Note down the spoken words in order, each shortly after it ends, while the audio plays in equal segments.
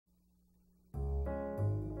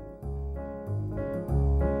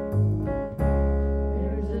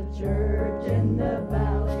church in the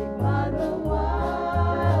valley by the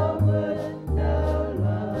wildwood. No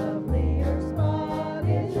lovelier spot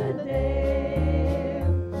in the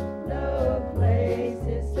dale. No place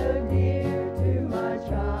is so dear to my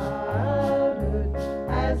childhood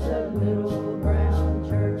as the little brown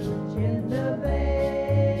church in the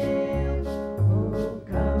vale. Oh,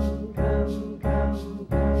 come, come, come,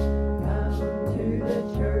 come, come to the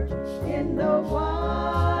church in the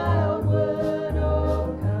wildwood.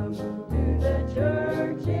 Oh, come to the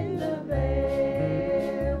church in the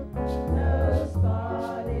vale. No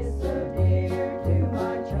spot is so dear to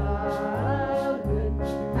my childhood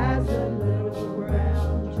as the little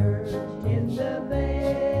brown church in the vale.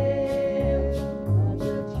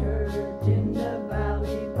 The church in the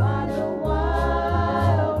valley by the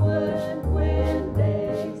wildwood. When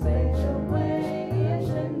day fades away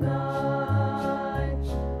into night,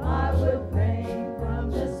 I will paint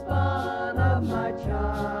from the spot of my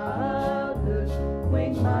childhood,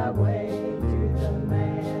 wing my way to the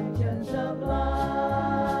mansions of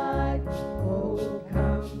light. Oh,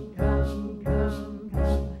 come, come, come,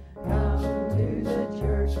 come, come to the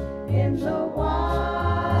church in the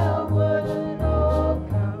wildwood. Oh,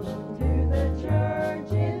 come to the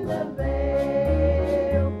church in the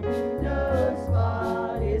vale. No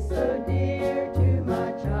spot is so dear to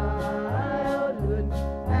my childhood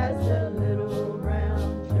as the little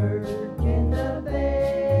brown church in the vale.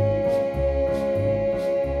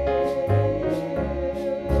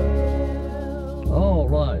 All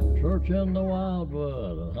right, Church in the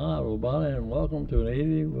Wildwood. Hi, everybody, and welcome to an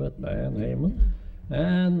 80 with Band Hayman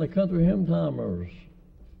and the Country Hymntimers.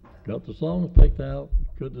 Got the songs picked out.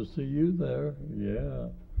 Good to see you there. Yeah.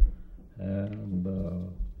 And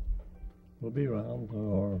we'll be around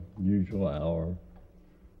for our usual hour.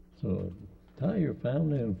 So tell your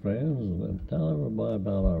family and friends and tell everybody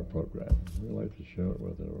about our program. We like to share it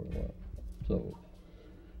with everyone. So,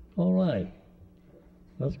 all right.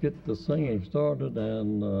 Let's get the singing started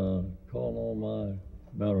and call on my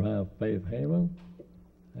better half, Faith Hayman.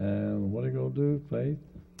 And what are you going to do, Faith?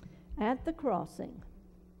 At the crossing.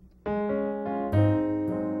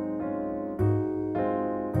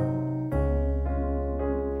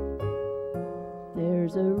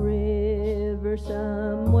 There's a river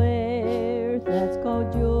somewhere that's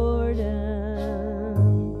called Jordan,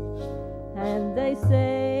 and they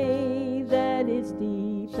say that it's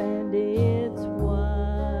deep and it's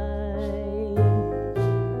wide,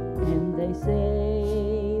 and they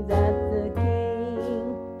say that the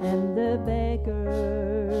king and the beggar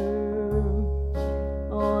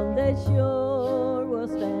on the shore will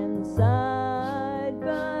stand side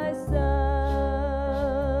by side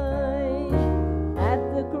at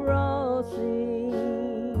the crossing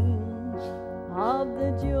of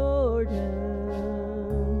the Jordan.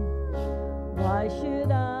 Why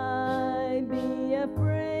should I be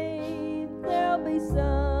afraid? There'll be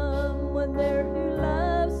someone there who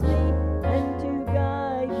loves me and to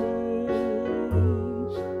guide me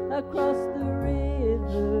across the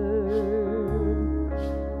river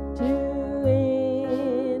to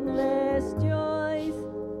endless joys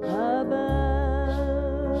above.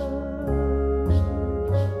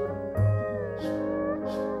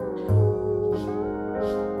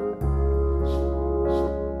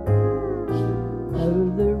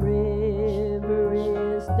 Though the river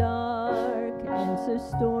is dark and so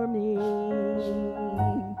stormy,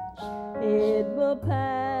 it will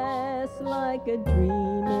pass like a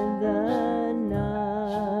dream in the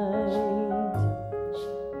night,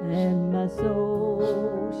 and my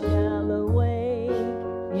soul shall awake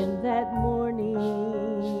in that morning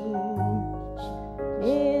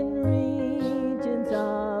in regions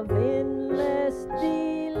of endless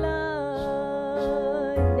delight.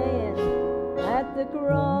 And at the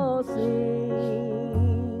crossing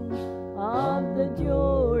of the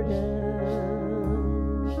Jordan,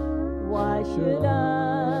 why should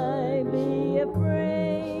I be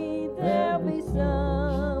afraid? There'll be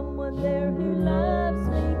someone there who loves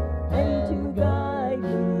me and to guide me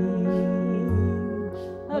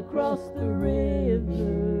across the river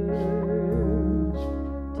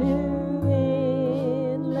to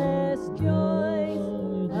endless joys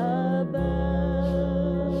above,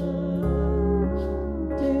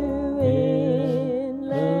 to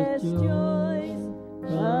endless joys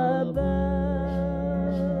above.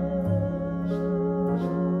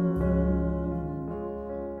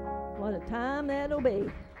 What a time that'll be.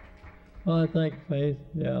 I think, Faith,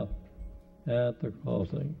 yeah, at the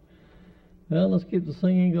crossing. Well, let's keep the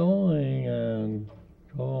singing going and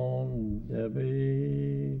call on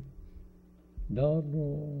Debbie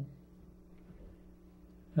Dodrell.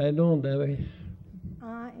 How you doing, Debbie?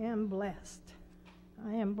 I am blessed.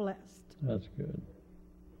 I am blessed. That's good.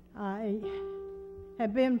 I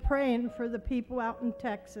have been praying for the people out in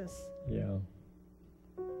Texas, Yeah.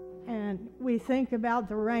 and we think about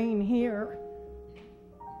the rain here.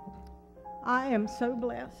 I am so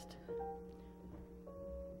blessed.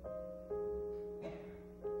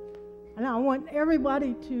 And I want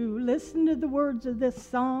everybody to listen to the words of this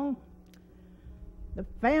song, The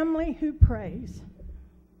Family Who Prays.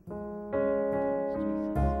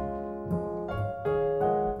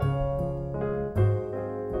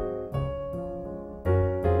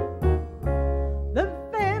 The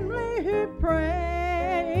family who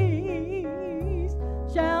prays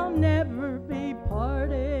shall never be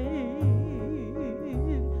parted.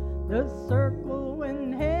 The circle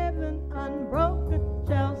in heaven unbroken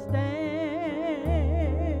shall stand.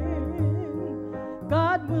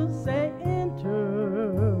 God will say,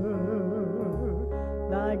 enter,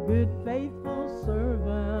 thy good faithful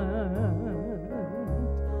servant.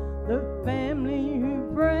 The family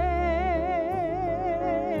who prays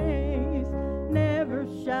never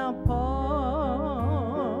shall part.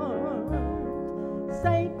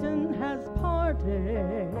 Satan has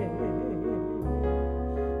parted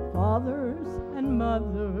fathers and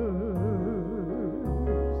mothers,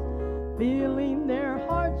 filling their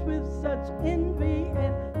hearts with such envy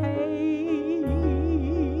and hate,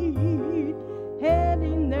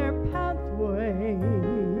 heading their pathways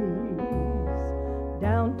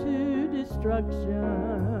down to destruction,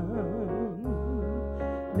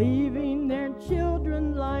 leaving their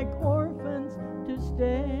children like orphans to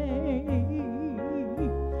stay.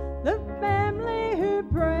 The family who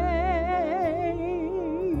prays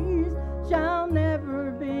shall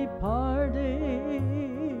never be parted.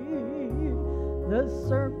 The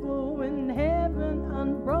circle in heaven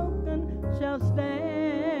unbroken shall stand.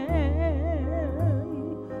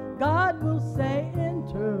 God will say,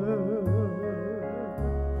 enter,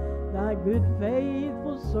 thy good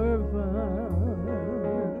faithful servant.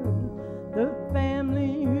 The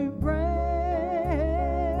family who prays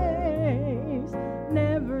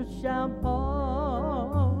never shall part.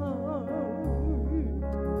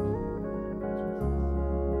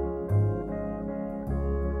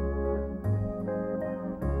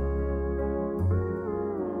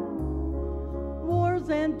 Wars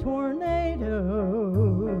and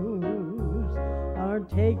tornadoes are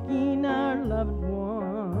taking our loved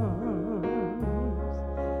ones,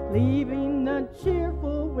 leaving the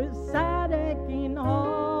cheerful with sad aching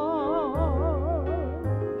hearts.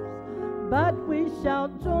 But we shall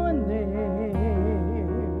join them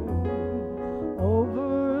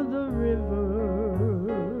over the river,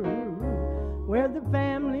 where the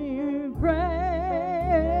family who prays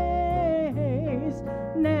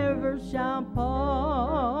never shall part.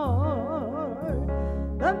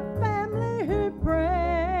 The family who prays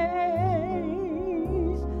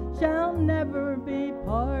shall never be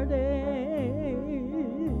parted.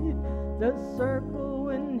 The circle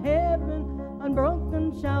in heaven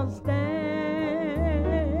unbroken shall stand.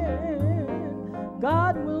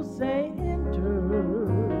 God will say, enter,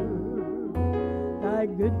 thy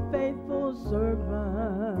good faithful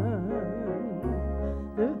servant.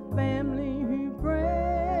 The family who prays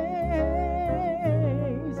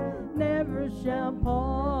never shall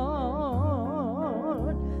part.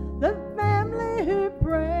 The family who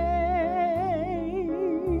prays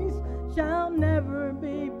shall never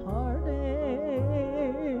be parted.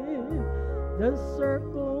 The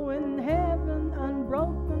circle in heaven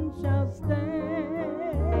unbroken shall stand.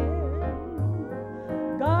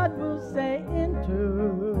 God will say,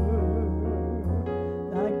 enter,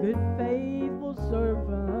 thy good faithful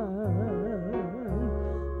servant.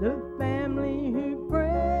 The family who prays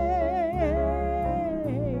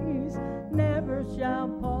never shall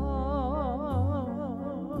part.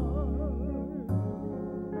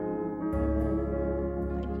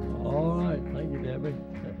 All right. Thank you, Debbie.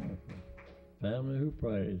 Family who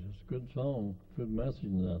prays. It's a good song. Good message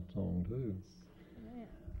in that song, too.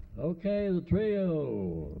 Okay, the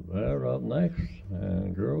trio. They're up next.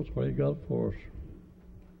 And girls, what do you got for us?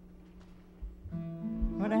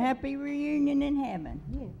 What a happy reunion in heaven.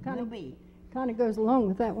 Yeah, Will be. kind of goes along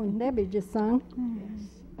with that one Debbie just sung.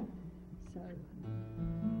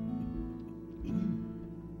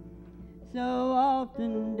 So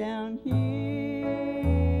often down here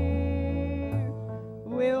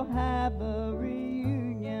we'll have a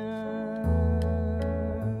reunion.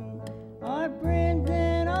 Our friends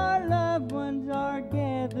and our loved ones are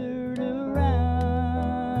gathered around.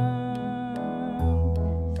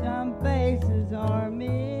 Some faces are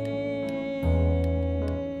missed.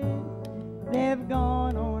 They've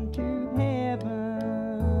gone on to heaven,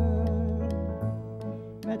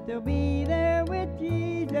 but they'll be there with of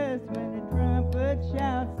Jesus when the trumpet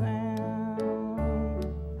shall sound.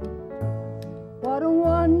 What a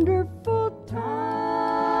wonderful time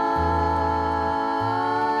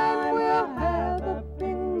we'll have up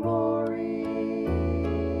in glory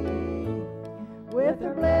with the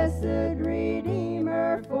blessed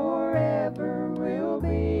Redeemer forever will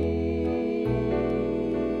be,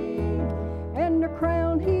 and the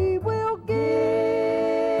crown he will give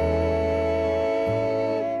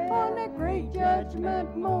on that great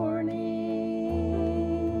judgment morning.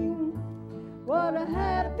 What a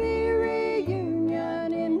happy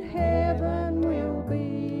reunion in heaven will be.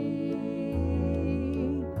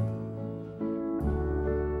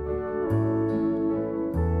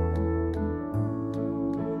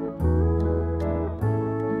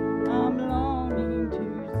 I'm longing to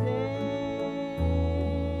sit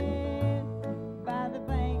by the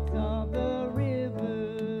banks of the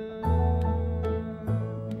river,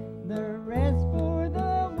 the rest for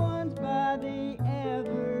the ones by the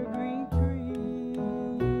evergreen tree,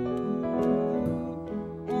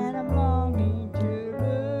 and I'm longing to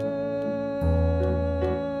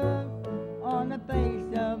look on the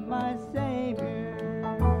face of my Savior,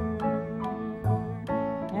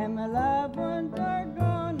 and my loved ones are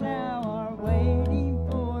gone now, are waiting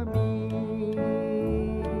for me.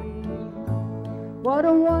 What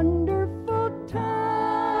a wonderful time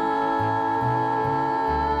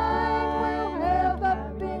we'll have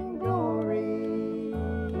up in glory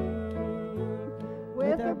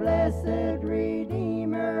with our blessed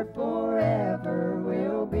Redeemer forever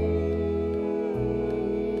will be,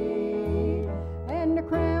 and the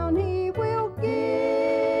crown he will give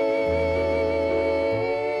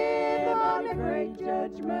on the great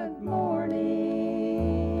judgment morning.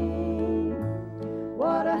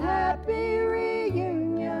 What a happy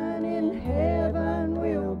reunion in heaven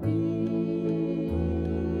will be.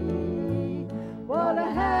 What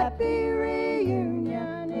a happy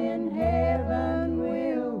reunion in heaven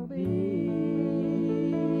will be.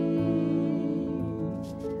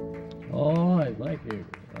 All right, thank you.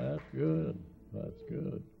 That's good. That's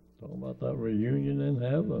good. Talking about that reunion in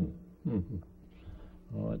heaven.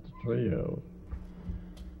 All right, the trio.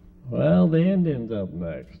 Well, the Indian's up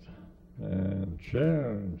next. And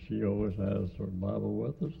Sharon, she always has her Bible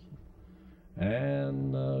with us.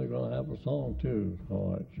 And we're going to have a song too.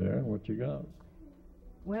 All right, Sharon, what you got?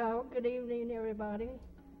 Well, good evening, everybody.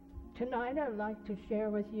 Tonight I'd like to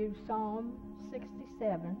share with you Psalm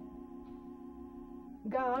 67.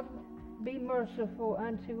 God, be merciful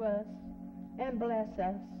unto us, and bless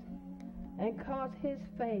us, and cause his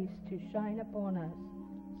face to shine upon us,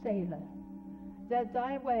 Selah, that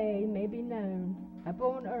thy way may be known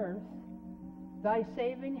upon earth, thy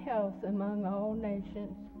saving health among all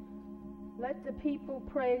nations. Let the people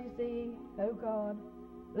praise thee, O God.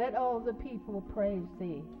 Let all the people praise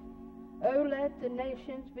thee. O let the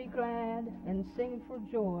nations be glad and sing for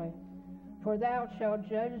joy, for thou shalt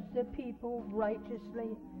judge the people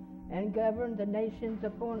righteously and govern the nations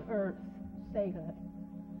upon earth, Selah.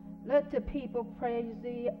 Let the people praise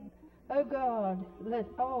thee, O God. Let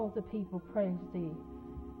all the people praise thee.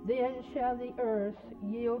 Then shall the earth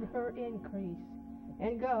yield her increase,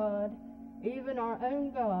 and God, even our own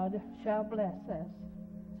God, shall bless us.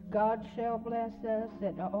 God shall bless us,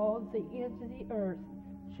 and all the ends of the earth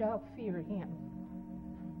shall fear him.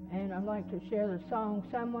 And I'd like to share the song,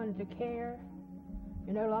 Someone to Care.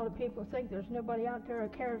 You know, a lot of people think there's nobody out there who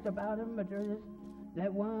cares about them, but there's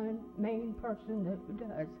that one main person that who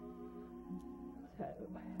does. So...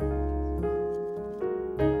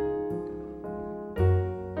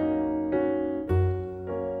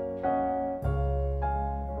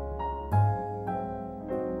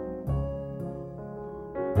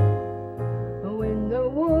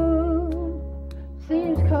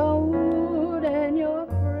 seems cold and your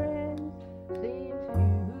friends seem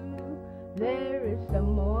few, there is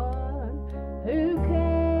someone who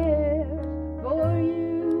cares for you.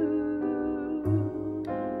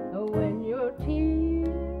 When your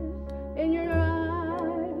tears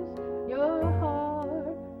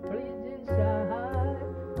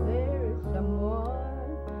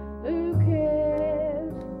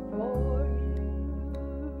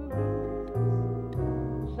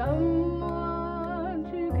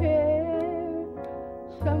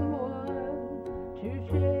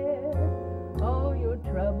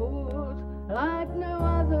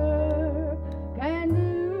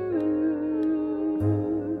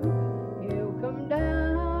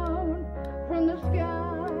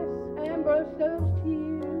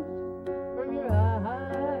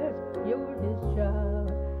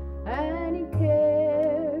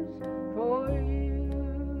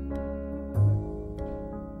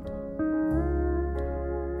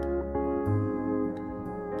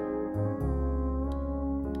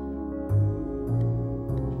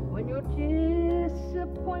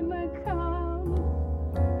comes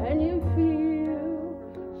and you feel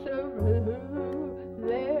so blue,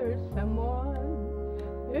 there's someone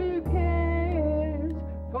who cares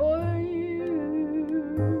for you.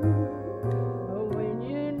 When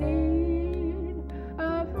you need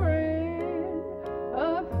a friend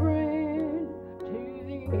to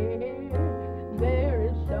the end, there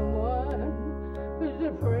is someone who's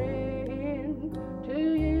a friend to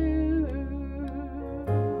you.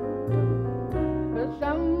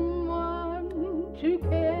 Someone to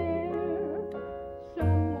care,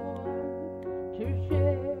 someone to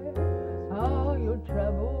share all your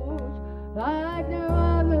troubles like no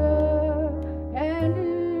other can do.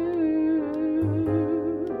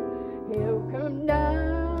 He'll come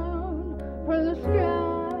down from the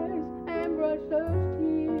skies and brush those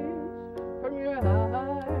tears from your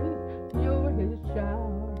eyes. You're his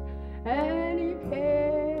child and he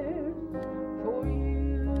cares for you.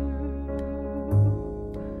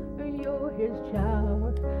 You're his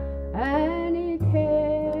child and he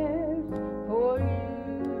cares for you.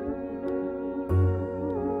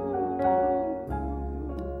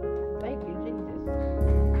 Thank you, Jesus.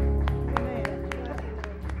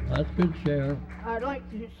 That's good, Sheriff. I'd like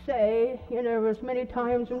to say, there was many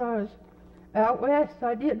times when I was out west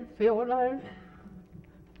I did feel alone,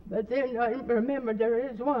 but then I remembered there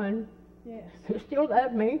is one who still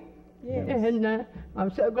loved me. Yes. And I'm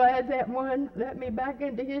so glad that one let me back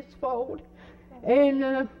into his fold. And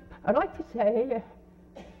I'd like to say,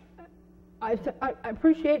 I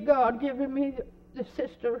appreciate God giving me the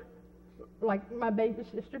sister, like my baby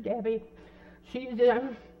sister Debbie. She's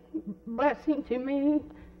a blessing to me,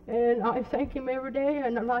 and I thank him every day.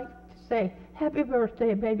 And I'd like to say, happy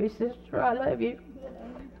birthday, baby sister. I love you.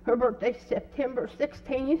 Her birthday's September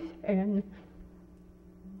 16th, and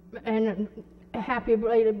a happy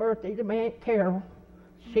belated birthday to my Aunt Carol.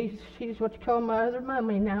 She's what you call my other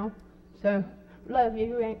mommy now. So, love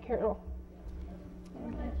you, Aunt Carol. How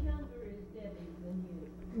much younger is Debbie than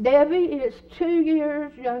you? Debbie is 2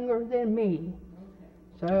 years younger than me.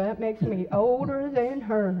 So that makes me older than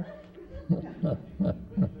her.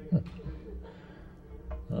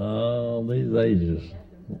 Oh, these ages.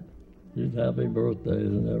 Just happy birthdays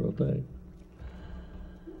and everything.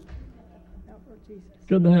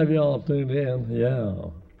 Good to have you all tuned in. Yeah.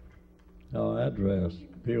 Our address,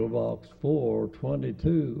 P.O. Box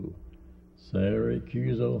 422,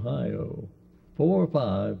 Syracuse, Ohio,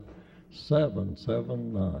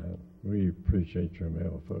 45779. We appreciate your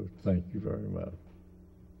mail, folks. Thank you very much.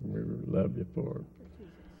 We love you for it.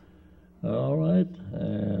 All right,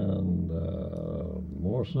 and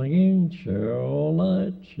more singing. Cheryl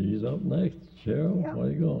Knight, she's up next. Cheryl, Yep.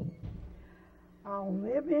 where you going? I'll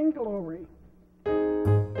live in glory.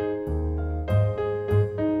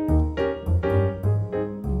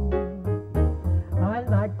 I'd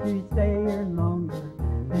like to stay here longer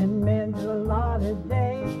and mend a lot of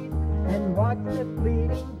days and watch the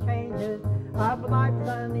fleeting changes of life's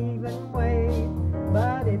uneven ways.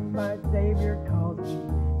 But if my Savior calls me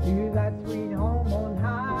to that sweet home on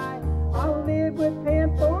high, I'll live with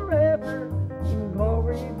him forever in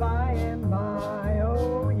glory by and by.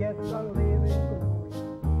 Oh yes, I'll live in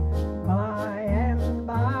glory by and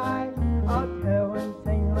by. I'll tell and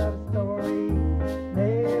sing love story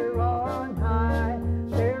there on high,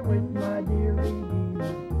 there with my dear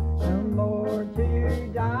Redeemer, no more to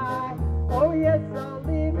die. Oh yes, I'll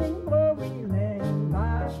live in glory land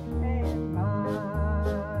by and by.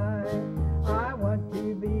 I want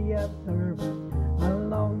to be a servant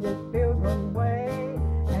along this pilgrim way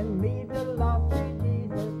and lead the lost to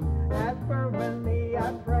Jesus as fervently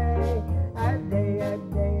I pray. As day I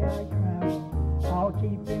travel, I'll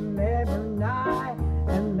keep him ever nigh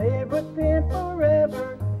and live with him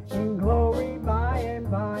forever in glory by and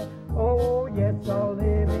by. Oh yes, I'll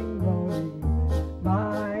live in glory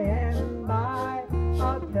by and by.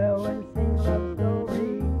 I'll tell and sing love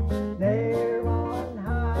story there on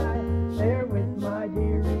high, there with my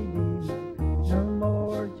dear Redeemer, no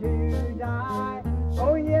more to die.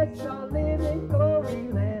 Oh yes, I'll live in glory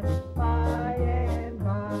land by and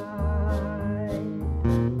by.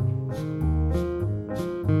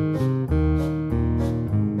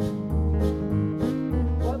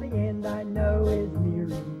 For the end I know is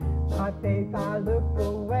nearing, by faith I look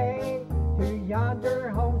away to yonder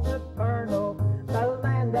home supernal, the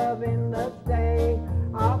land of endless day.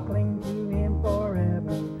 I'll cling to him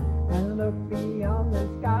forever and look beyond the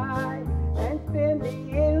sky and spend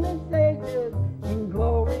the endless ages in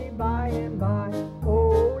glory by and by.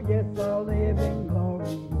 Oh yes, I'll live in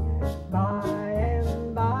glory by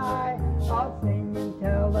and by. I'll sing and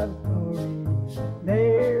tell love story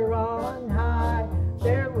there on high,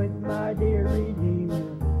 there with my dear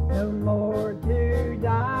Redeemer,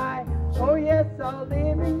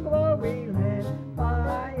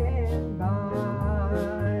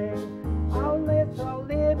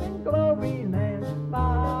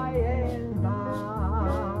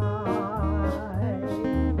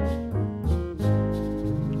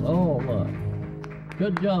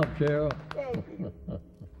 Good job, Cheryl. Thank you.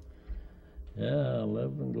 Yeah,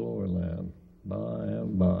 live in glory land. By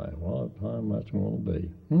and by. What time that's going to be.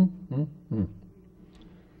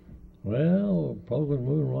 Well, program's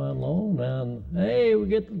moving right along now. Hey, we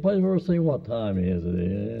get to the place where we see what time is it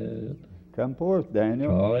is. Come forth, Daniel.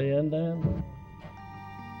 Charlie and Dan.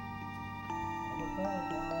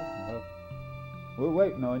 We're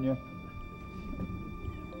waiting on you.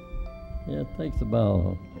 Yeah, it takes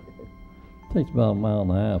about a mile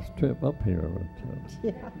and a half trip up here. But,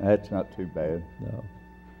 Yeah. That's not too bad. no.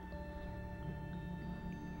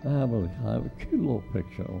 I have a cute little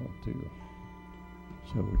picture I want to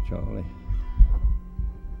show Charlie.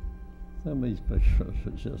 Some of these pictures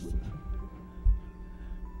are just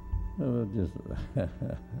out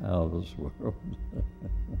of this world.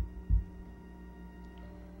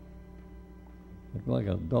 Look like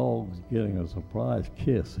a dog's getting a surprise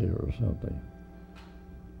kiss here or something.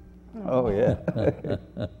 Oh, yeah.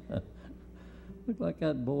 Looked like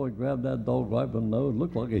that boy grabbed that dog right by the nose.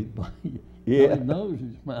 Looked like he's biting Yeah. his nose,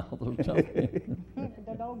 his mouth or something.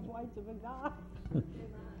 The dog's white of a guy.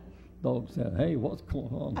 Dog said, "Hey, what's going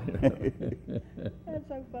on here?" That's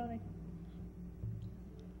so funny.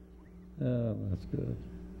 Oh, that's good.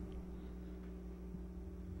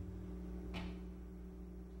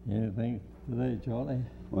 Anything today, Charlie?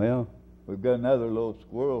 Well, we've got another little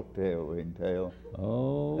squirrel tale we can tell.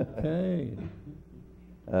 Okay.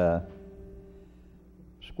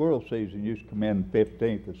 Squirrel season used to come in the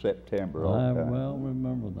 15th of September all I the time. well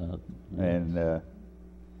remember that. And, of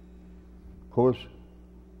course,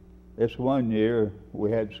 this one year we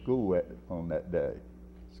had school on that day.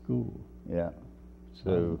 School. Yeah.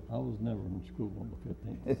 So, I was never in school on the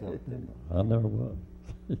 15th of September. I never was.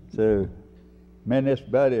 so me and this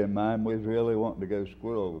buddy of mine, we was really wanting to go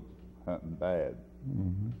squirrel hunting bad.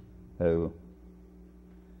 Mm-hmm. So,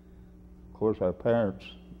 of course, our parents,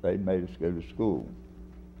 they made us go to school.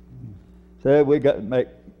 So we got to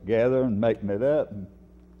gather and making it up. And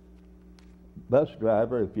bus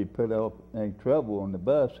driver, if you put up any trouble on the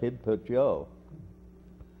bus, he'd put you off.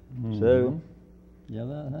 Mm-hmm. So yeah,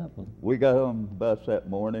 that happened. we got on the bus that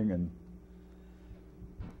morning and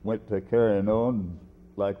went to carrying on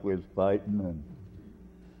like we was fighting, and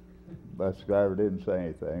bus driver didn't say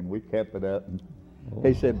anything. We kept it up, and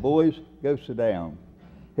he said, "Boys, go sit down."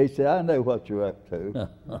 He said, "I know what you're up to."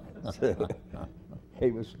 So, he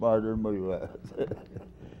was smarter than we was.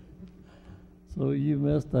 So you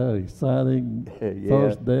missed that exciting Yeah.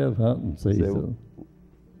 first day of hunting season.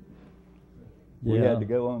 We had to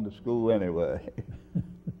go on to school anyway.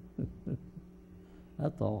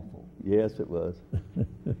 That's awful. Yes, it was.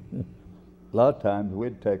 A lot of times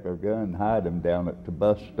we'd take our gun and hide them down at the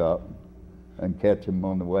bus stop and catch them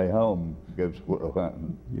on the way home and go squirrel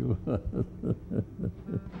hunting. You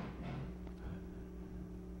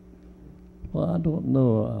Well, I don't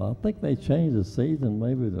know. I think they changed the season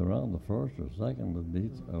maybe around the 1st or 2nd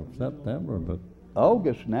of September, but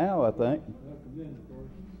August now, I think.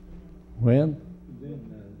 when?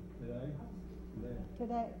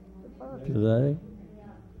 Today, the first. Today?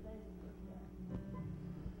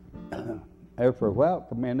 There for a while,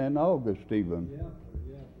 come in August even.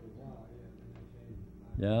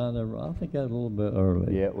 Yeah, I think that was a little bit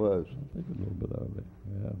early. Yeah, it was. I think a little bit early,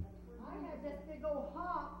 yeah. I had this big old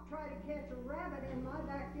hawk try to catch a rabbit in my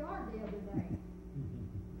backyard the other day.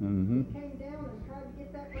 Mm-hmm. He came down and tried to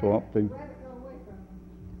get that rabbit. Swamped him. The rabbit got away from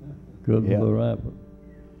him. Good Yeah. for the rabbit.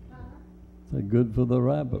 Say good for the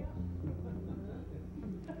rabbit.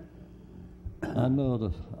 I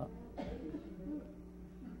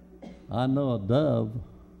know a dove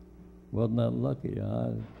wasn't that lucky.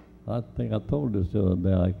 I think I told this the other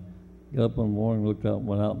day. I got up in the morning,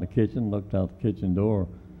 went out in the kitchen, looked out the kitchen door,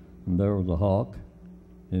 and there was a hawk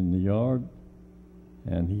in the yard,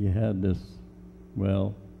 and he had this,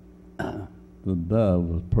 well, the dove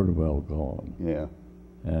was pretty well gone. Yeah.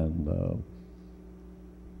 And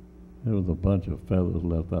there was a bunch of feathers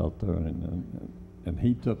left out there, and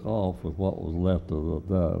he took off with what was left of the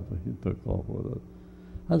dove. He took off with it.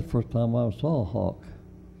 That's the first time I saw a hawk.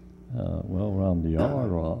 Well, around the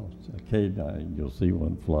yard, or occasionally you'll see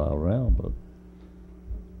one fly around, but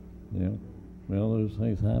yeah, well, those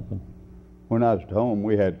things happen. When I was at home,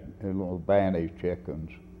 we had little Banny chickens,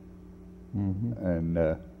 Mm-hmm.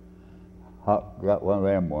 and Hawk got one of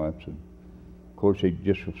them once, and of course he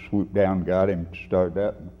just swooped down and got him, started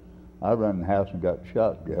up. And I run in the house and got a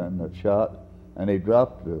shotgun that shot, and he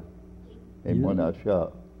dropped him when I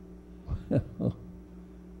shot.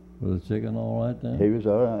 Was the chicken all right then? He was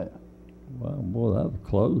all right. Wow, boy, that was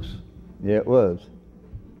close. Yeah, it was.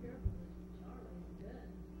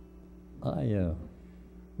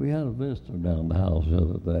 We had a visitor down the house the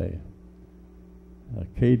other day.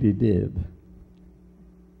 Katie did.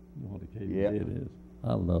 You know what a Katie Yep. did is?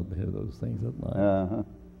 I love to hear those things at night. Uh-huh.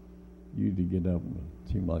 You to get up and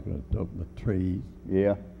it seemed like it up in the trees.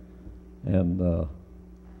 Yeah. And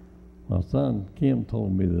my son Kim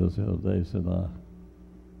told me this the other day. He said,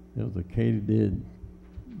 it was a katydid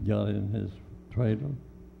got in his trailer.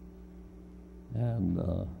 And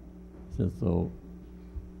said, so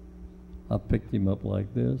I picked him up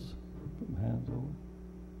like this, put my hands over,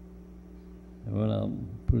 and went out and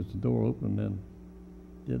pushed the door open and then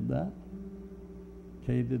did that.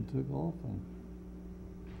 Katydid took off, and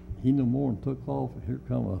he no more than took off. Here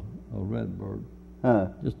come a red bird, Huh.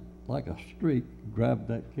 just like a streak, grabbed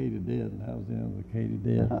that katydid, and that was the end of the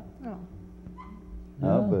katydid. Oh.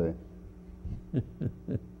 I'll be.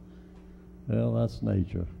 Well, that's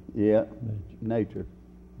nature. Yeah. Nature. Nature.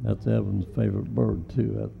 That's Evan's favorite bird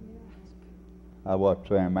too. I watch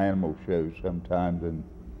some animal shows sometimes, and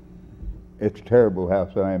it's terrible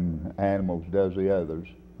how some animals does the others.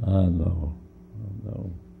 I know.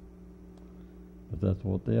 But that's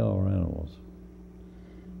what they are, animals.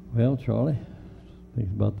 Well, Charlie, think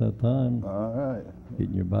about that time. All right. Get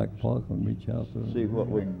in your back pocket and reach out to See what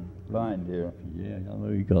we can find here. Yeah, I know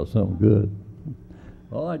you got something good.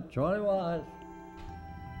 All right, Charlie Wise.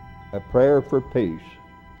 A prayer for peace.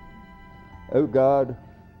 O God,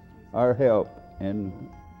 our help in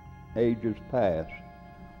ages past,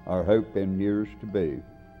 our hope in years to be,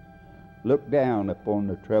 look down upon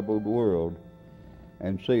the troubled world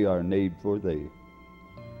and see our need for Thee.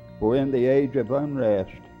 For in the age of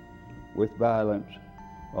unrest, with violence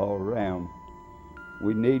all around,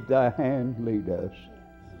 we need Thy hand lead us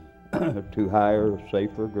to higher,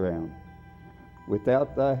 safer ground.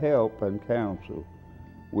 Without Thy help and counsel,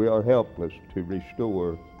 we are helpless to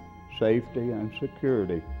restore safety and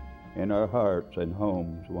security in our hearts and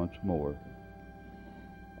homes once more.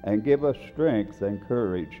 And give us strength and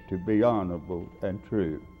courage to be honorable and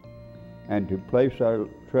true, and to place our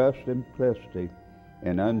trust and trusty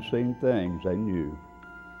in unseen things and you,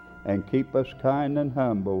 and keep us kind and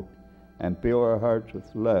humble, and fill our hearts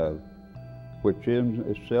with love, which in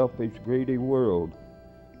a selfish, greedy world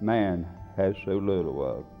man has so little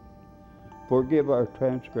of. Forgive our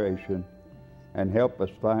transgression, and help us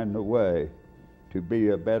find the way to be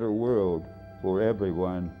a better world for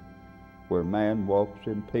everyone, where man walks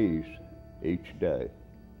in peace each day.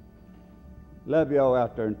 Love y'all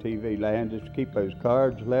out there in TV land. Just keep those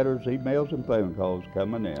cards, letters, emails, and phone calls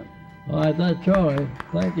coming in. All right, that's Charlie.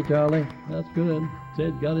 Thank you, Charlie. That's good.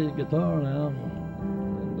 Sid got his guitar now.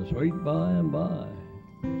 In the sweet by and by.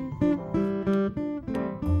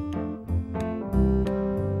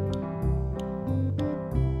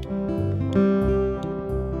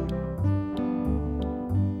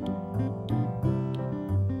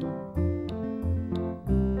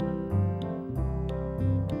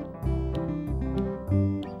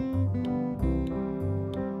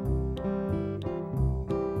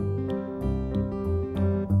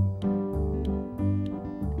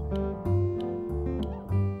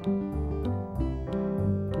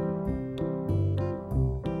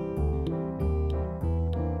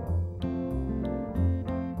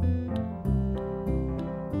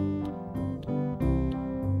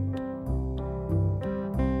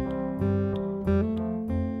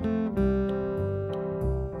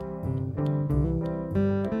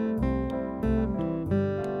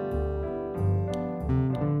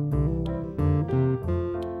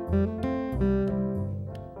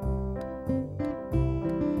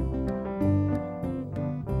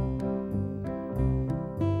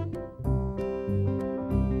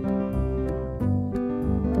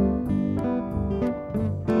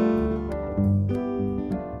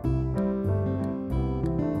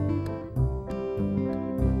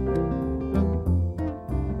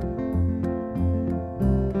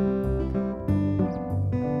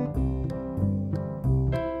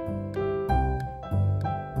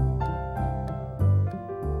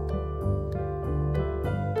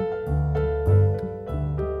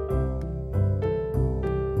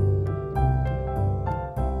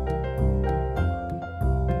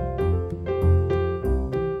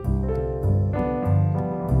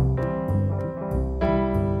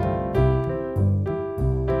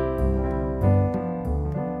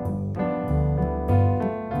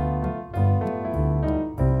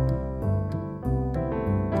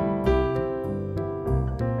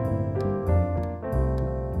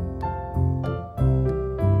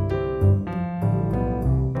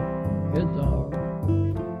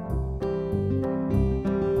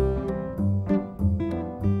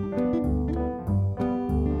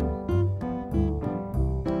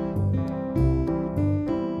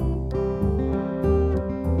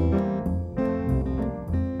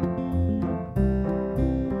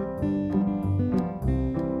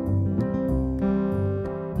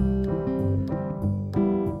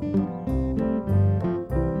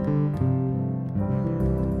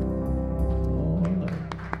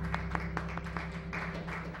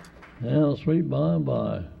 sweet by and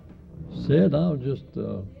by. Sid, I was just,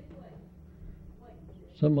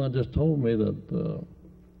 somebody just told me that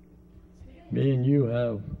me and you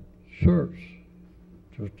have shirts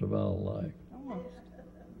just about alike. Almost.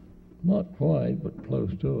 Not quite, but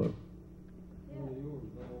close to it.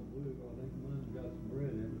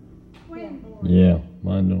 Twin boys. Yeah,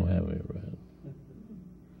 mine don't have any red.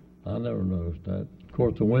 I never noticed that. Of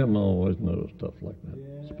course, the women always notice stuff like that,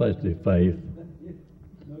 especially Faith.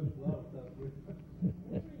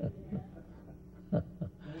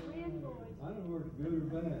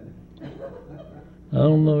 I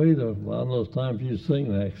don't know either. But I know it's time for you to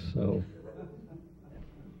sing next, so.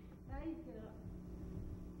 Now you get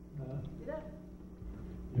up. Get up.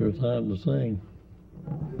 Your time to sing.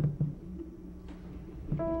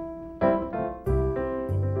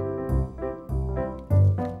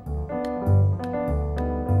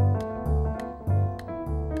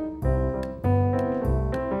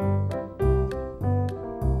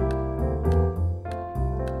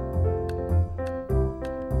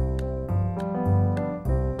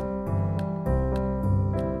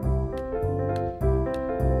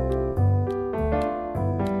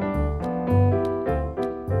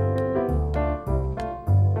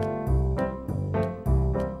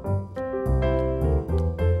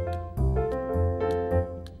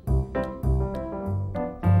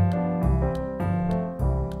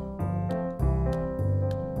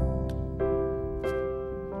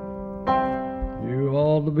 You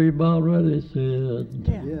ought to be about ready, Sid.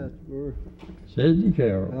 Yeah. Yes, we're Sid and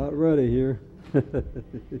Carol. about ready here.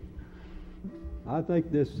 I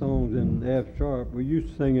think this song's in F sharp. We used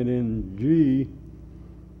to sing it in G.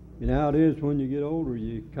 You know how it is when you get older,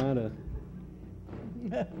 you kind of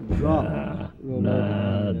drop. Nah, a little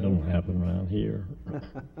nah, bit. it don't happen around here.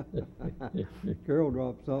 Carol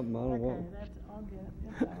dropped something, I don't know Okay, that's all good.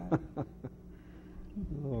 That's all right.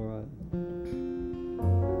 what. All right.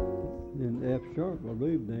 In F sharp, I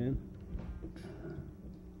believe, Dan.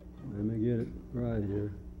 Let me get it right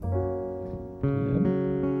here.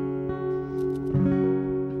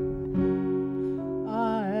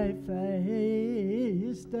 I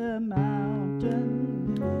faced a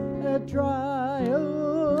mountain, a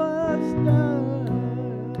trial of stone.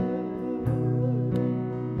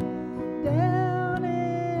 Down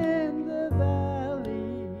in the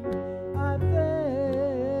valley, I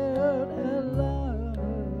felt alone.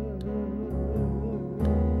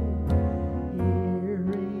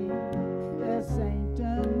 Hearing the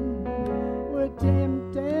Satan would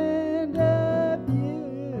tempt and abuse,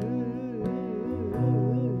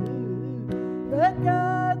 but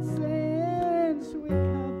God sends sweet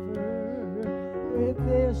comfort with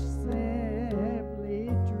this simply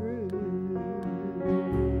true.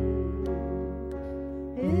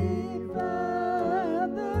 He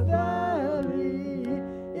found the valley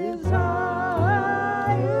is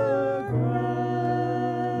higher ground.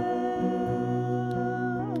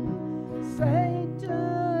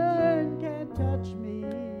 Satan can't touch me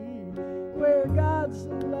where God's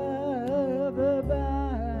love abounds.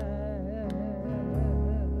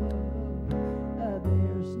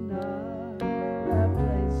 There's not a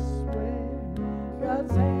place where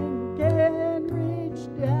God's hand can reach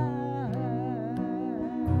down.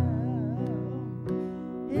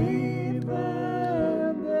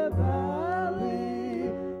 Even the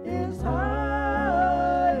valley is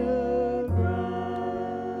higher ground.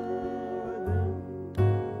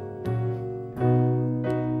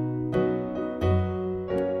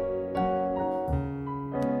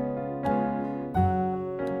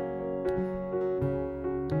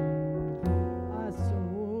 I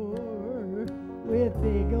soar with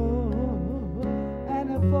eagles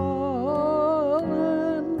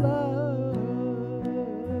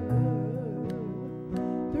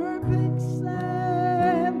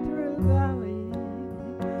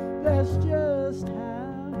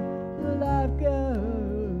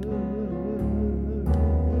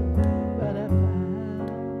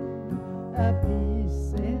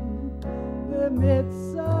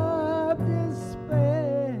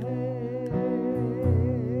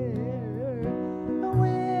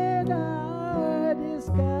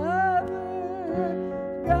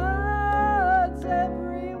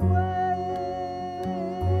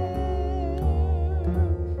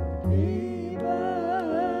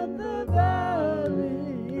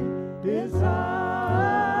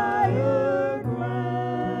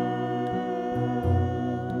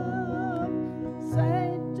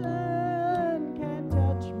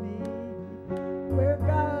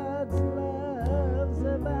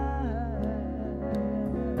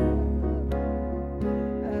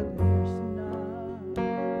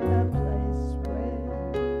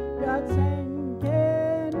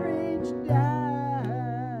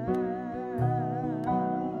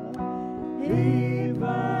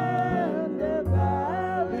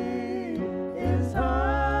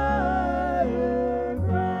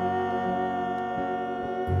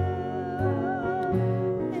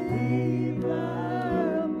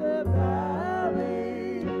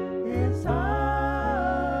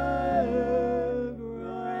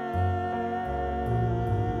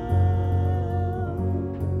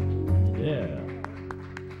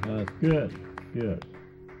Good, good.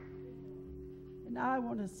 And I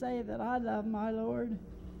want to say that I love my Lord.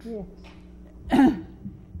 Yes.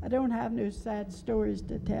 I don't have no sad stories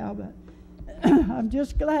to tell, but I'm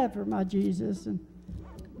just glad for my Jesus, and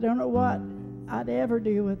don't know what I'd ever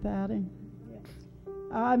do without him.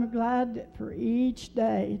 I'm glad for each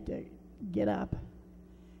day to get up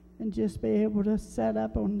and just be able to sit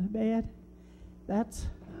up on the bed. That's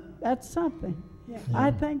something. Yes. I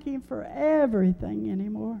thank him for everything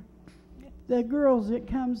anymore. The girls that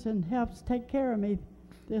comes and helps take care of me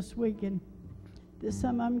this weekend,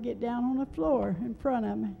 some of them get down on the floor in front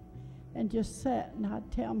of me and just sit, and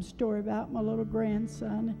I'd tell them a story about my little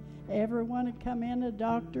grandson. Everyone had come in, the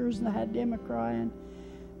doctors, and I had them a-crying.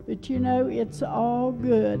 But you know, it's all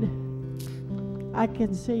good. I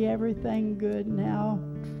can see everything good now.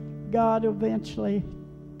 God will eventually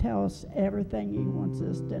tell us everything he wants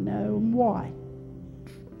us to know and why.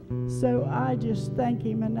 So I just thank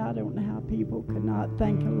him, and I don't know how people could not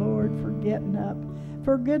thank the Lord for getting up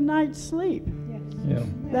for a good night's sleep. Yes. Yeah.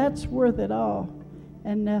 That's worth it all.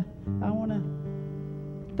 And I want to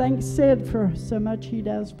thank Sid for so much he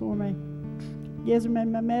does for me. Gives me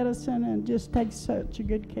my medicine and just takes such a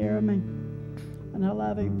good care of me. And I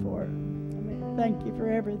love him for it. Thank you for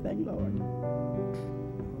everything, Lord.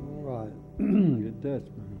 All right. Get that.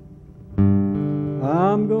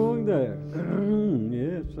 I'm going there.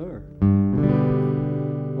 Yes, sir.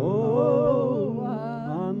 Oh,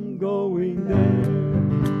 I'm going there.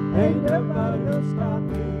 Ain't nobody gonna stop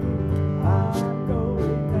me. I'm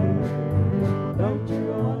going there. Don't you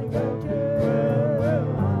wanna go too? Well,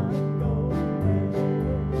 I'm going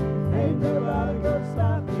there. Ain't nobody gonna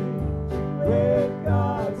stop me. With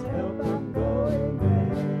God's help, I'm going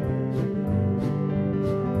there.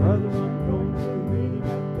 Brother, I'm going to meet him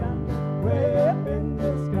up yonder, way up in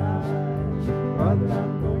the sky. Brother,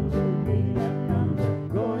 I'm going to meet him up yonder,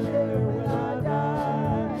 going there when I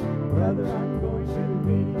die. Brother, I'm going to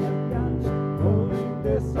meet him up yonder, holding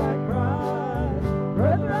this I cry.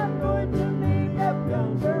 Brother, I'm going to meet him up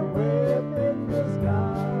yonder, way up in the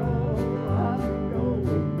sky. Oh, I'm going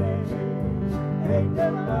there. Ain't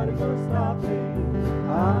nobody gonna stop me.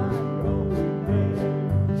 I'm going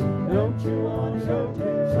there. Don't you wanna go too?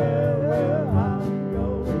 Well, I'm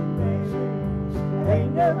going there.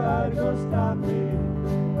 Ain't nobody gonna stop me.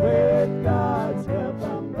 With God's help,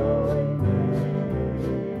 I'm going there.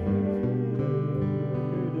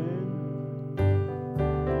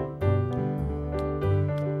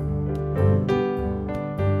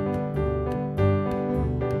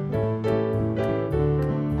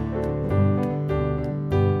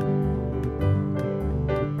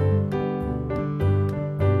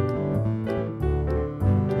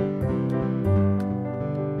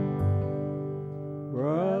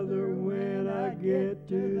 Brother, when I get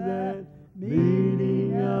to that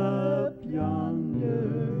meeting up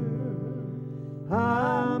yonder,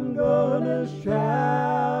 I'm gonna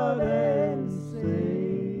shout and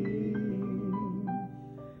sing.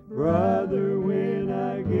 Brother, when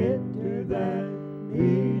I get to that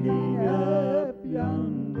meeting up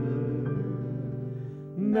yonder,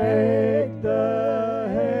 make the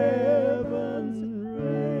heavens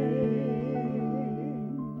ring.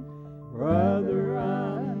 Brother,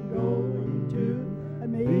 I'm going to a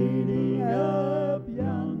meeting up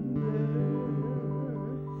yonder.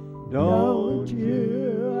 Don't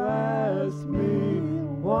you ask me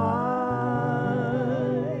why.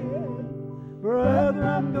 Brother,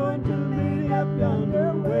 I'm going to a meeting up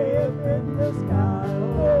yonder, way up in the sky.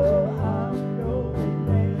 Oh, I'm going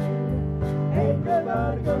there. Ain't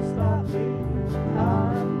nobody gonna stop me.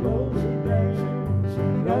 I'm going there.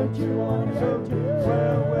 Don't you wanna go too?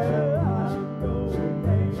 Well, I'm going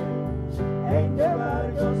there. Ain't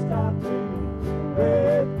nobody gonna stop me.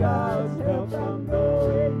 With God's help, I'm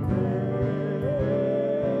going there.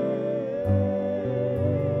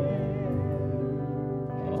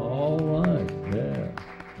 All right, yeah.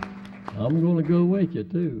 I'm going to go with you,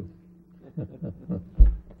 too.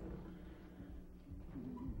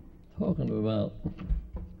 Talking about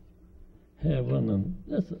heaven, and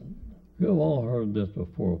listen, you've all heard this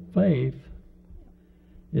before. Faith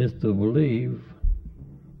is to believe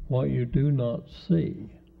what you do not see.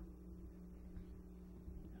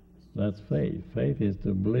 That's faith. Faith is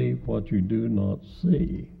to believe what you do not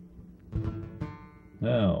see.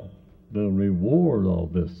 Now, the reward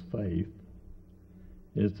of this faith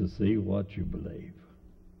is to see what you believe.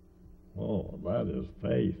 Oh, that is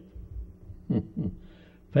faith.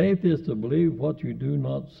 Faith is to believe what you do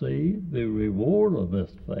not see. The reward of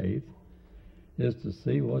this faith is to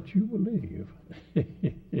see what you believe.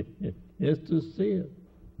 It's to see it.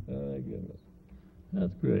 Oh, my goodness.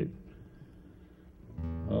 That's great.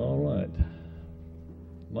 All right.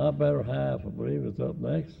 My better half, I believe, is up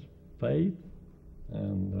next. Faith.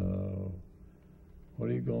 And what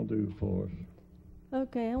are you going to do for us?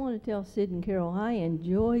 Okay, I want to tell Sid and Carol I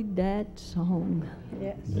enjoyed that song.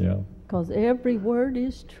 Yes. Yeah. Because every word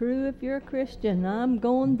is true if you're a Christian. I'm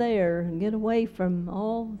going there and get away from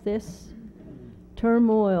all this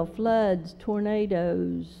turmoil, floods,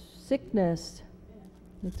 tornadoes, sickness.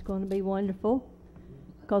 It's going to be wonderful.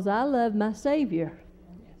 Because I love my Savior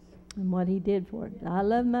and what He did for it. I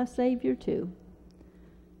love my Savior too.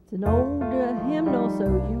 It's an old hymnal, so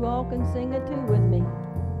you all can sing it too with me.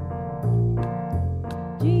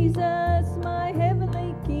 Jesus, my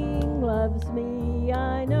heavenly King, loves me,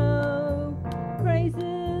 I know.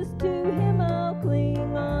 Praises to Him I'll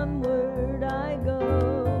cling, onward I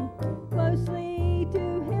go. Closely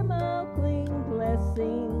to Him I'll cling,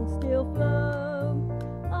 blessings still flow.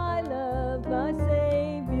 I love my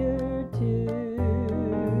Savior too.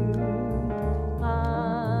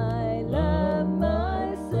 I love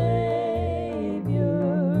my Savior.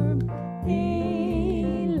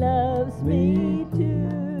 He loves me.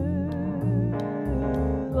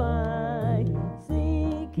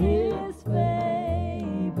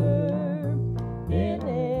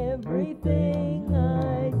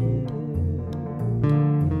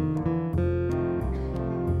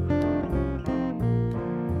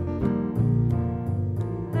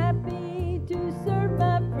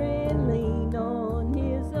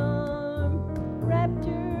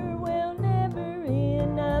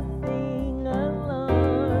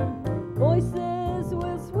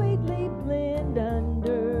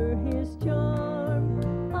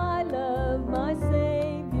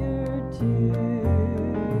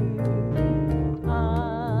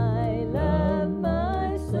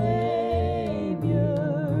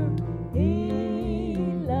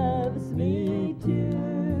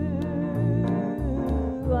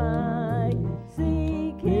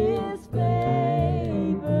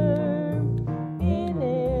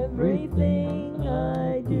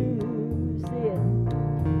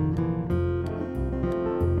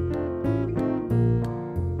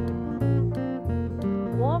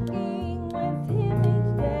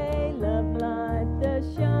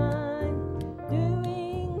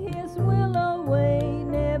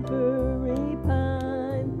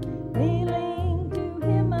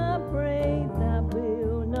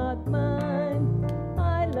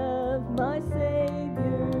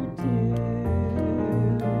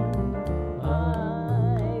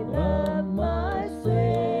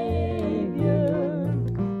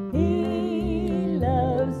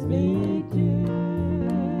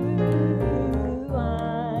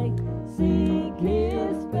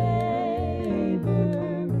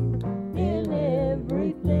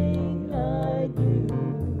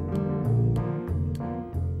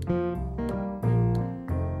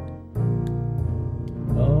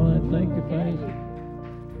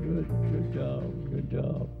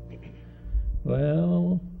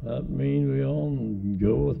 Well, that means we on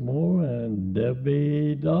go with more, and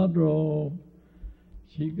Debbie Dodrow,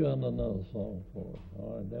 she got another song for us.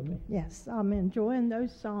 All right, Debbie? Yes, I'm enjoying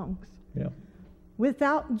those songs. Yeah.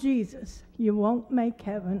 Without Jesus, you won't make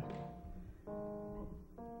heaven.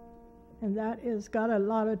 And that has got a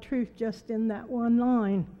lot of truth just in that one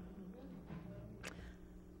line.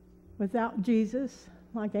 Without Jesus,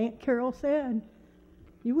 like Aunt Carol said,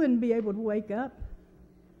 you wouldn't be able to wake up.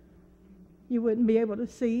 You wouldn't be able to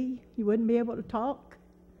see. You wouldn't be able to talk.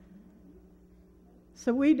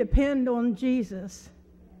 So we depend on Jesus.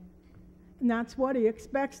 And that's what He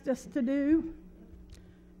expects us to do.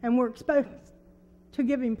 And we're supposed to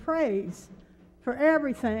give Him praise for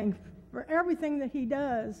everything that He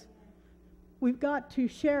does. We've got to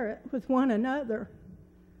share it with one another.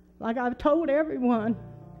 Like I've told everyone,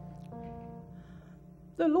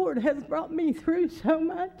 the Lord has brought me through so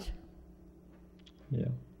much. Yeah.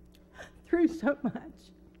 Through so much.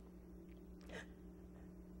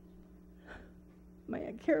 My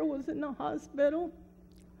Aunt Carol was in the hospital.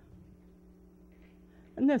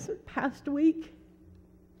 And this past week,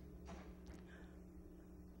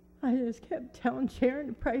 I just kept telling Sharon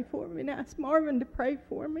to pray for me and asked Marvin to pray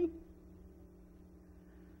for me.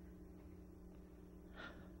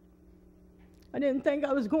 I didn't think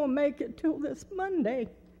I was going to make it till this Monday.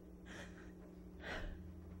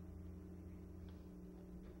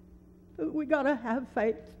 But we got to have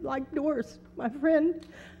faith. Like Doris, my friend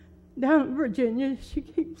down in Virginia, she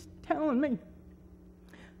keeps telling me,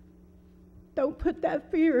 don't put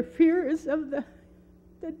that fear. Fear is of the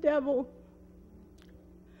devil.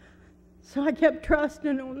 So I kept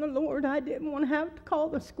trusting on the Lord. I didn't want to have to call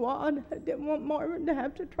the squad. I didn't want Marvin to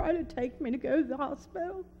have to try to take me to go to the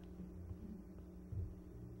hospital.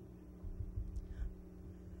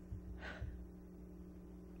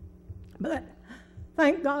 But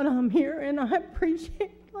thank God I'm here, and I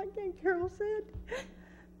appreciate, like Aunt Carol said,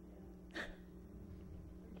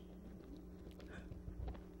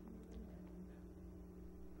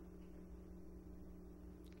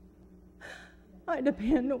 I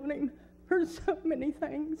depend on him for so many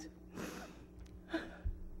things.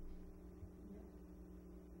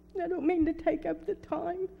 I don't mean to take up the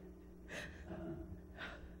time.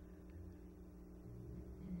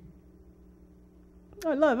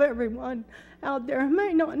 I love everyone out there. I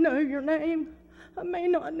may not know your name. I may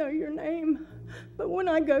not know your name. But when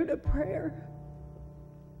I go to prayer,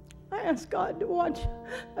 I ask God to watch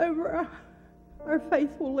over our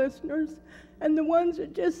faithful listeners and the ones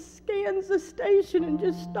that just scans the station and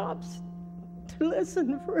just stops to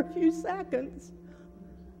listen for a few seconds.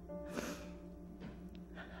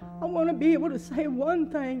 I want to be able to say one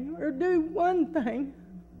thing or do one thing.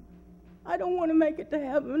 I don't want to make it to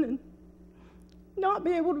heaven and not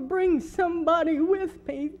be able to bring somebody with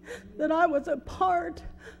me that I was a part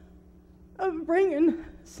of bringing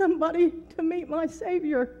somebody to meet my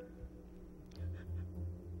Savior.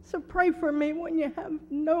 So pray for me when you have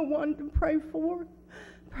no one to pray for.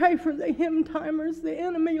 Pray for the Hymntimers. The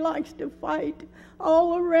enemy likes to fight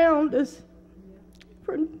all around us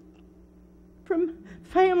from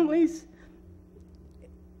families,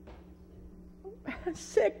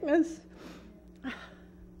 sickness,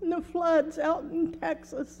 and the floods out in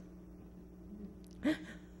Texas.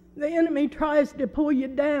 The enemy tries to pull you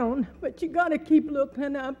down, but you got to keep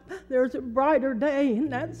looking up. There's a brighter day,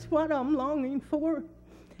 and that's what I'm longing for,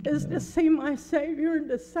 is to see my Savior and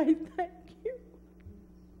to say thank you.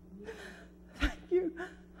 Thank you.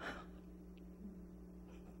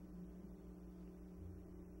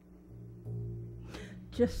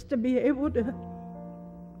 Just to be able to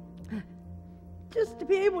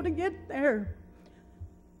get there,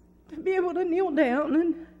 to be able to kneel down,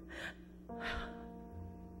 and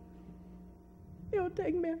it'll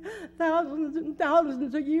take me thousands and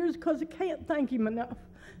thousands of years because I can't thank him enough.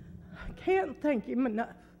 I can't thank him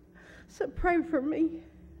enough. So pray for me.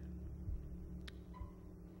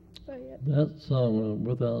 That song,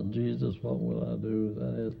 Without Jesus, What Will I Do?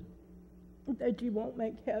 That is? That you won't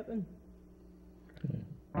make heaven. Okay.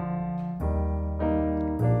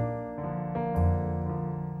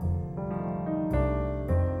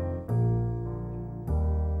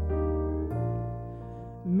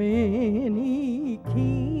 Many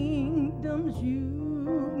kingdoms you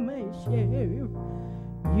may share,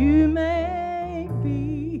 you may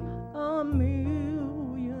be a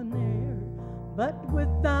millionaire, but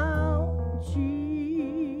without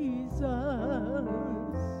Jesus,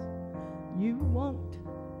 you won't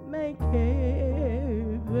make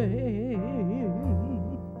heaven.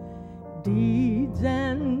 Deeds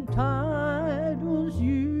and titles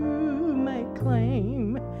you may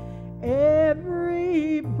claim, everybody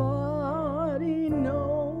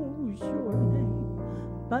knows your name,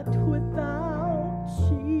 but without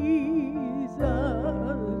Jesus,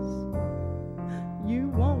 you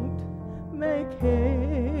won't make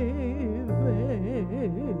heaven.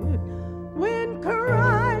 When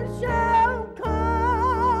Christ shall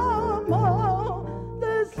come, all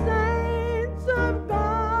the saints of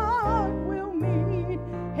God will meet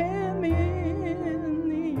him in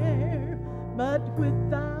the air, but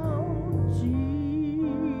without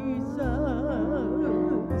Jesus,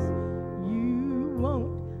 you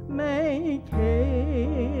won't make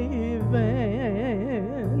heaven.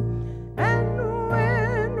 And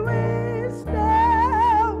when we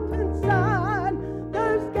step inside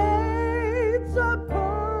those gates of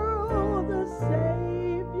pearl, the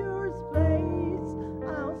Savior's face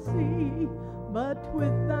I'll see, but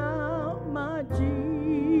without my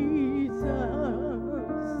Jesus,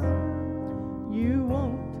 you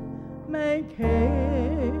won't make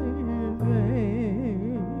heaven.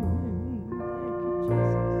 Thank you,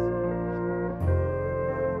 Jesus.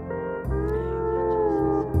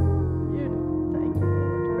 Thank you,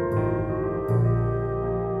 Lord.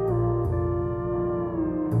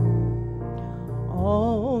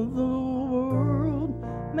 All the world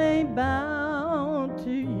may bow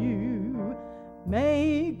to you,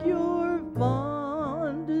 make your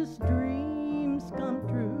fondest dreams come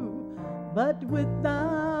true, but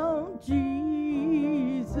without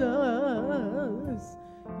Jesus,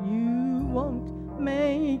 you won't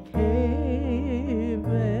make heaven.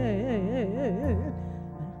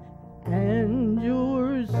 And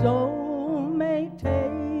your soul may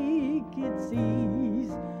take its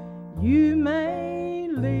ease, you may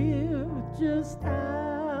live just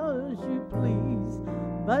as you please,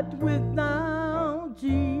 but without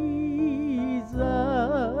Jesus,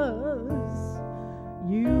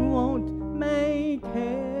 you won't make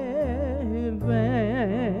heaven.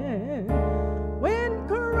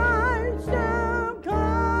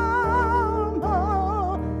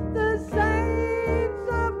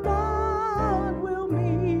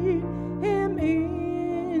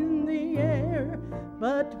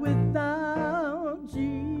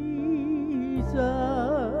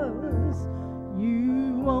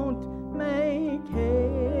 you won't make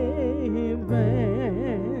heaven.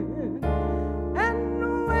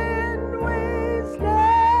 And when we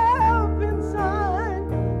step inside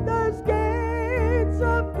those gates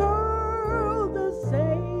of pearl, the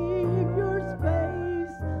Savior's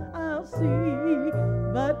face I'll see,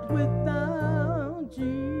 but without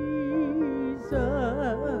Jesus,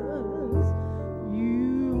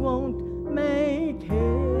 you won't make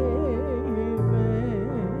heaven.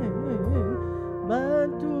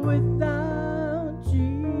 But without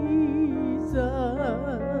Jesus,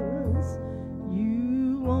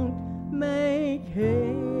 you won't make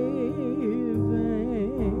heaven.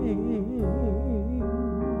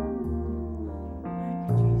 Thank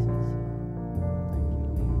you, Jesus.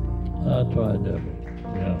 I tried, Debbie.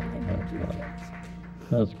 Yeah, that's right.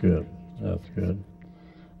 That's good. That's good.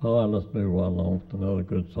 All right, let's move right along to another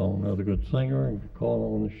good song, another good singer, and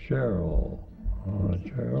call on Cheryl. All right,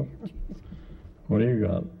 Cheryl. What do you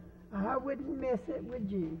got? I wouldn't miss it, would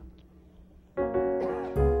you?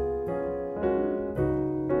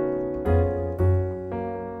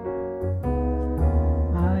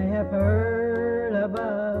 I have heard of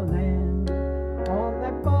a land on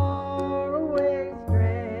that faraway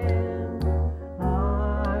strand.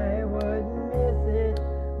 I wouldn't miss it,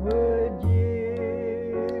 would you?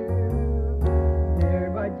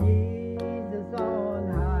 There by Jesus on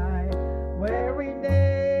high, where we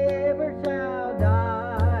never shall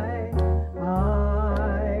die.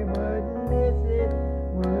 I wouldn't miss it,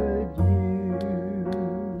 would you?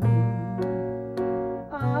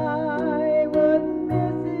 I wouldn't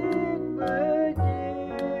miss it, would you?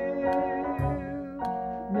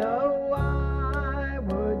 No, I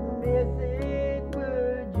wouldn't miss it,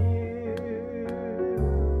 would you?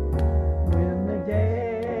 When the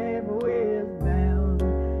devil is bound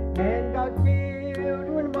and God's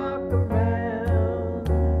children walk around,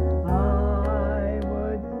 I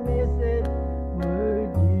wouldn't miss it,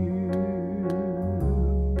 would you?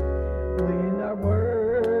 When our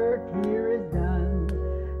work here is done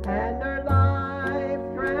and our life's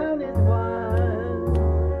crown is won,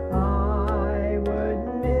 I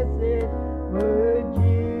wouldn't miss it, would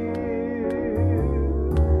you?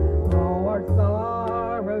 All our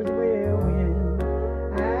sorrows will end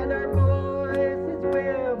and our voices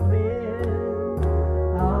will blend.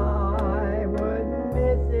 I wouldn't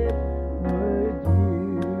miss it, would you?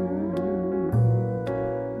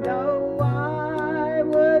 No, I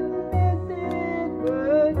wouldn't miss it,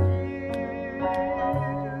 would you?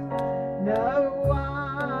 No,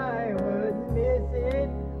 I wouldn't miss it,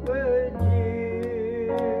 would you?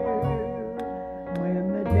 When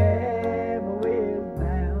the devil is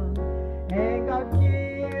bound and God's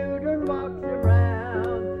children walks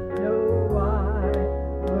around, no, I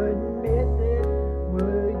wouldn't miss it,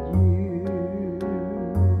 would you?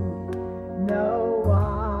 No, I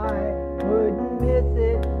wouldn't miss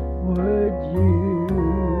it, would you?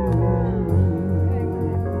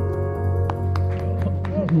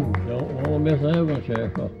 Don't want to miss heaven,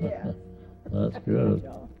 Cheryl. Yes. That's good.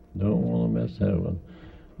 Don't want to miss heaven.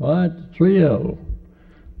 All right, the trio.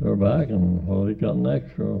 They're back, and what do you got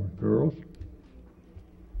next, girls?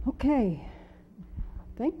 Okay.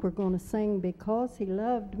 I think we're going to sing Because He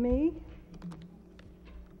Loved Me.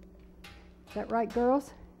 Is that right,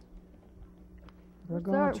 girls? We're Where's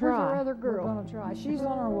going our- to try. where's our other girl? We're going to try. She's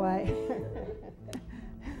on her way.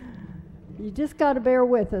 You just got to bear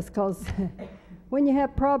with us, because when you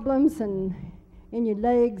have problems and in your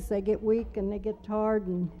legs, they get weak and they get tired,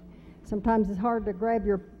 and sometimes it's hard to grab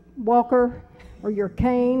your walker or your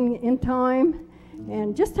cane in time,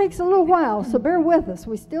 and it just takes a little while, so bear with us.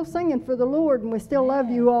 We're still singing for the Lord, and we still love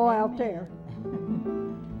you all out there.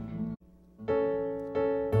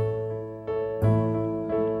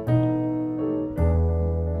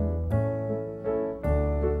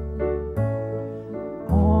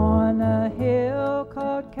 On a hill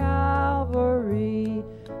called Calvary,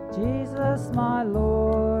 Jesus my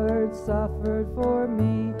Lord suffered for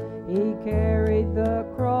me. He carried the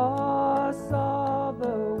cross all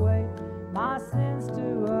the way, my sins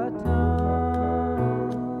to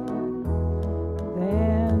atone.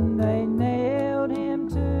 Then they nailed him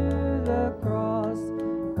to the cross.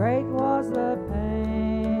 Great was the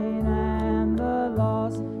pain and the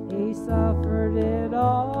loss. He suffered it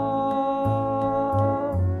all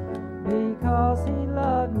because he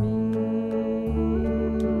loved me.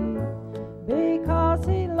 Because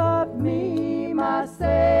he loved me, my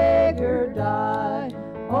Savior died.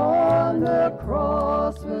 On the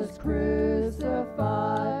cross was crucified.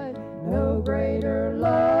 No greater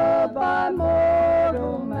love by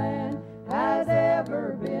mortal man has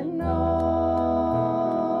ever been known.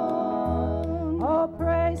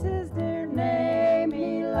 praise his dear name,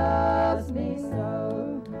 he loves me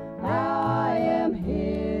so. Now I am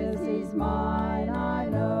his, he's mine, I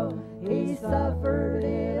know. He suffered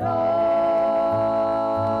it all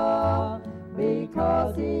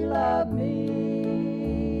because he loved me.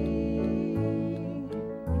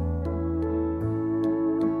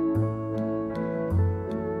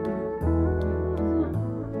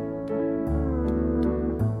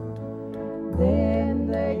 Then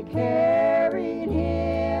they carried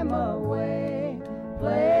him away,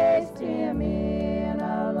 placed him in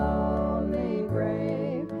a lonely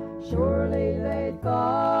grave. Surely they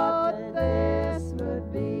thought this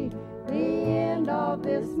would be the end of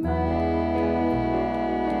this man.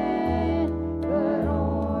 But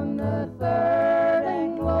on the third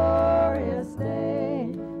and glorious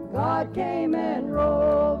day, God came and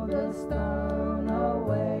rolled the stone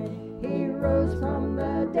away. He rose from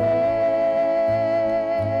the dead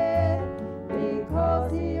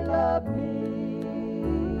because he loved me.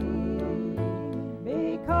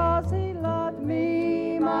 Because he loved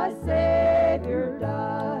me, my Savior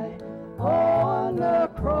died. On the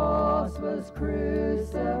cross was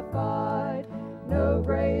crucified. No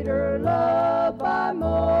greater love by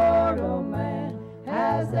mortal man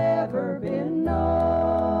has ever been known.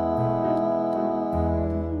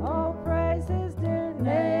 Oh, praise his dear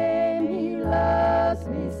name, he loves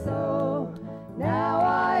me so. Now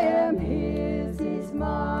I am his, he's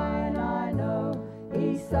mine, I know.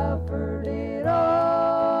 He suffered it all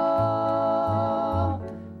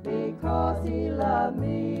because he loved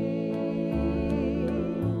me.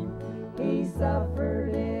 He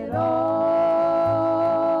suffered it all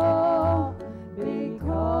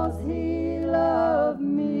because he loved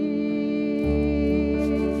me.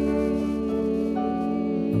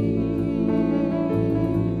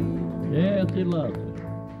 Yes, he loves it.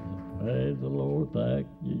 Praise the Lord. Thank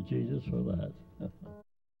you, Jesus, for that.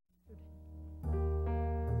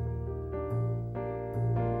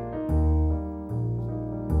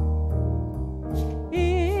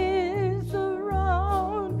 Is the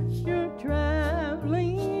road you're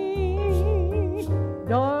traveling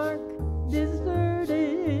dark,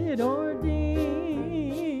 deserted, or dim?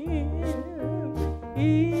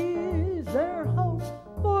 Is there hope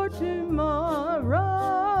for tomorrow?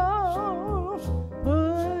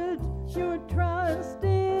 Put your trust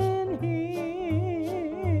in him.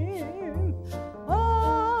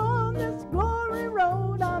 On this glory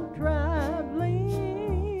road I'm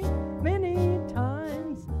traveling, many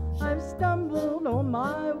times I've stumbled on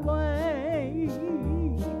my way,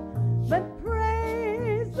 but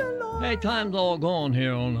praise the Lord. Hey, time's all gone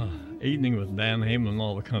here on Evening with Dan Hayman and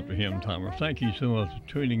all the country Hymntimers. Thank you so much for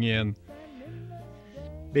tuning in.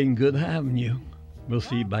 Been good having you. We'll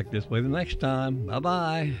see you back this way the next time.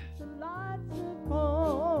 Bye-bye. The lights of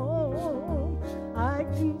home, I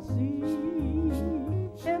can see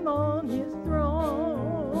him on his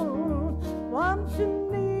throne. I'm too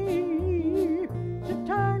near to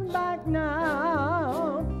turn back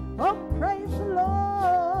now. Oh, praise the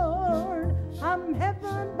Lord, I'm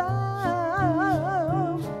heaven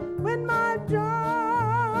bound. When my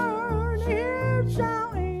journey here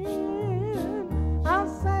shall end, I'll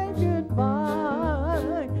say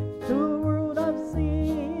goodbye to a world of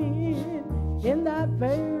sin. In that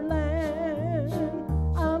fair land,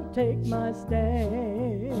 I'll take my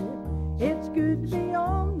stand. It's good to be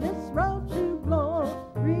on this road